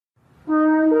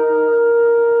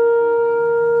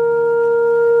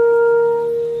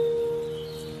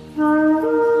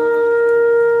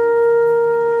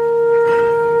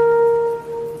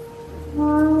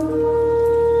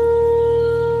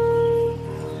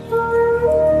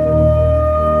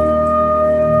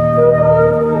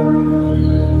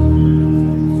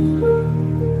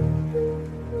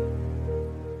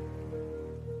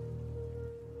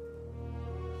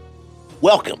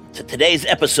Welcome to today's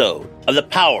episode of The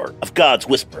Power of God's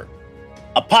Whisper,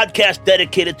 a podcast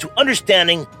dedicated to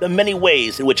understanding the many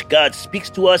ways in which God speaks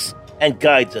to us and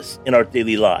guides us in our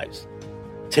daily lives.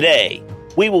 Today,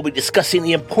 we will be discussing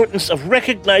the importance of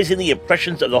recognizing the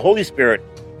impressions of the Holy Spirit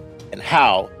and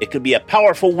how it could be a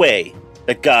powerful way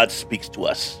that God speaks to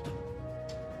us.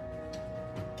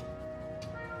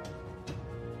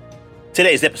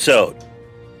 Today's episode,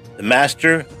 The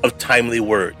Master of Timely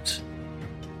Words,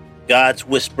 God's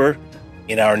whisper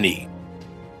in our need.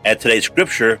 And today's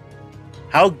scripture,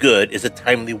 how good is a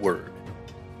timely word?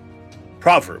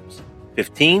 Proverbs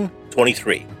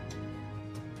 15:23.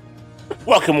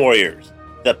 Welcome, warriors,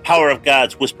 the Power of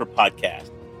God's Whisper podcast.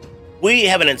 We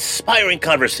have an inspiring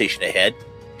conversation ahead,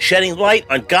 shedding light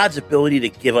on God's ability to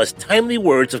give us timely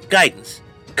words of guidance,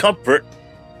 comfort,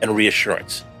 and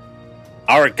reassurance.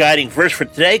 Our guiding verse for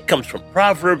today comes from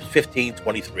Proverbs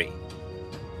 15:23.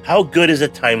 How good is a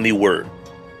timely word?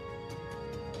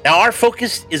 Now, our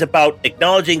focus is about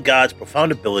acknowledging God's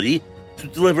profound ability to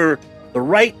deliver the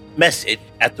right message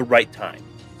at the right time.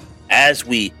 As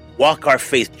we walk our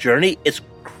faith journey, it's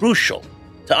crucial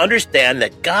to understand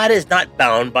that God is not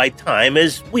bound by time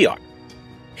as we are.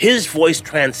 His voice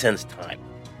transcends time,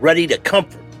 ready to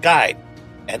comfort, guide,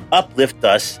 and uplift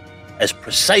us as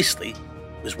precisely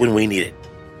as when we need it.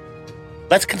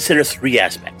 Let's consider three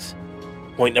aspects.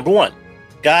 Point number one,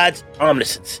 God's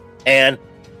omniscience and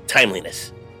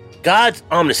timeliness. God's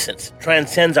omniscience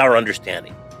transcends our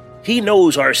understanding. He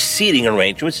knows our seating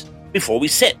arrangements before we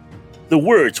sit, the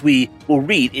words we will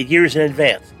read in years in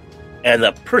advance, and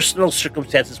the personal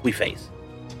circumstances we face.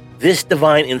 This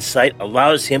divine insight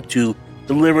allows him to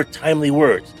deliver timely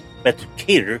words meant to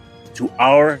cater to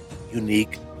our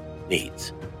unique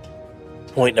needs.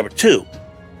 Point number two,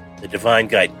 the divine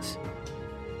guidance.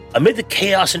 Amid the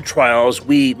chaos and trials,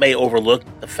 we may overlook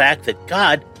the fact that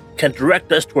God can direct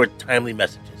us toward timely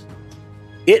messages.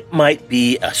 It might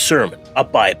be a sermon, a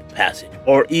Bible passage,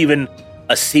 or even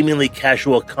a seemingly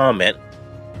casual comment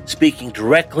speaking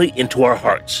directly into our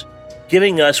hearts,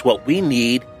 giving us what we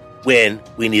need when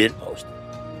we need it most.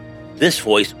 This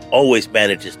voice always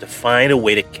manages to find a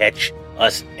way to catch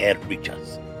us and reach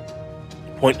us.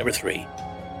 Point number three,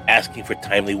 asking for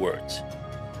timely words.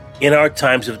 In our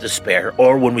times of despair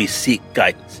or when we seek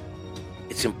guidance,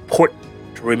 it's important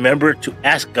to remember to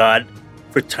ask God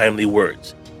for timely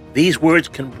words. These words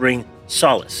can bring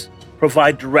solace,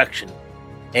 provide direction,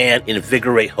 and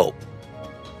invigorate hope.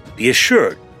 Be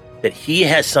assured that He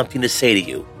has something to say to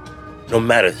you, no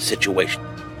matter the situation.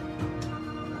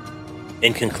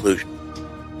 In conclusion,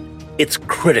 it's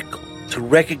critical to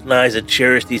recognize and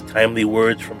cherish these timely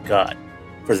words from God,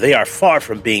 for they are far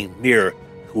from being mere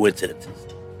coincidences.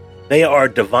 They are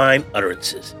divine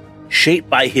utterances, shaped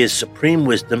by His supreme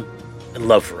wisdom and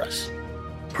love for us,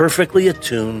 perfectly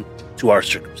attuned to our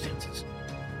circumstances.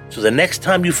 So the next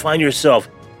time you find yourself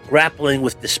grappling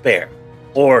with despair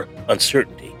or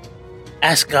uncertainty,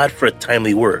 ask God for a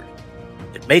timely word.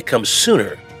 It may come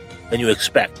sooner than you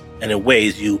expect and in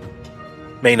ways you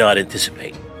may not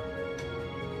anticipate.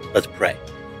 Let's pray.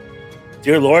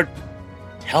 Dear Lord,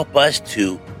 help us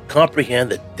to comprehend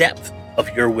the depth of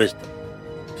your wisdom,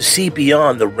 to see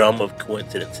beyond the realm of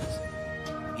coincidences.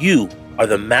 You are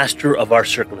the master of our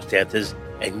circumstances,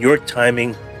 and your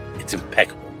timing is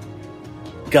impeccable.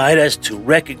 Guide us to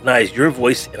recognize your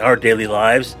voice in our daily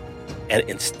lives and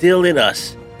instill in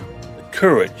us the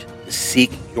courage to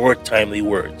seek your timely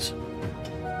words.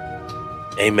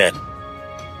 Amen.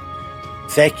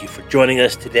 Thank you for joining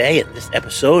us today in this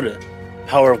episode of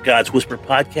Power of God's Whisper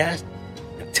podcast.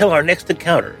 Until our next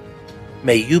encounter,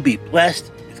 may you be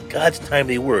blessed with God's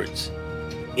timely words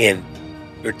in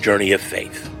your journey of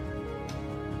faith.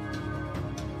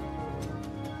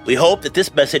 We hope that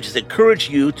this message has encouraged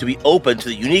you to be open to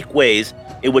the unique ways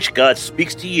in which God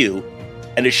speaks to you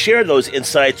and to share those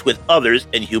insights with others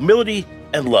in humility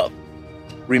and love.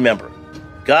 Remember,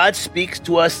 God speaks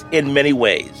to us in many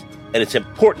ways, and it's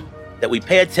important that we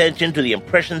pay attention to the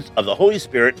impressions of the Holy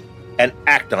Spirit and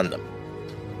act on them.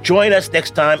 Join us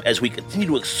next time as we continue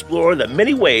to explore the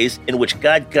many ways in which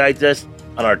God guides us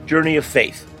on our journey of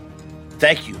faith.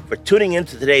 Thank you for tuning in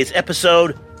to today's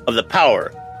episode of The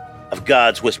Power of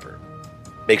God's Whisper.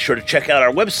 Make sure to check out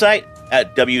our website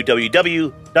at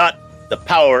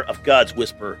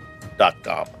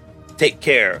www.thepowerofgodswhisper.com. Take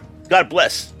care, God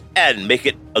bless, and make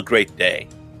it a great day.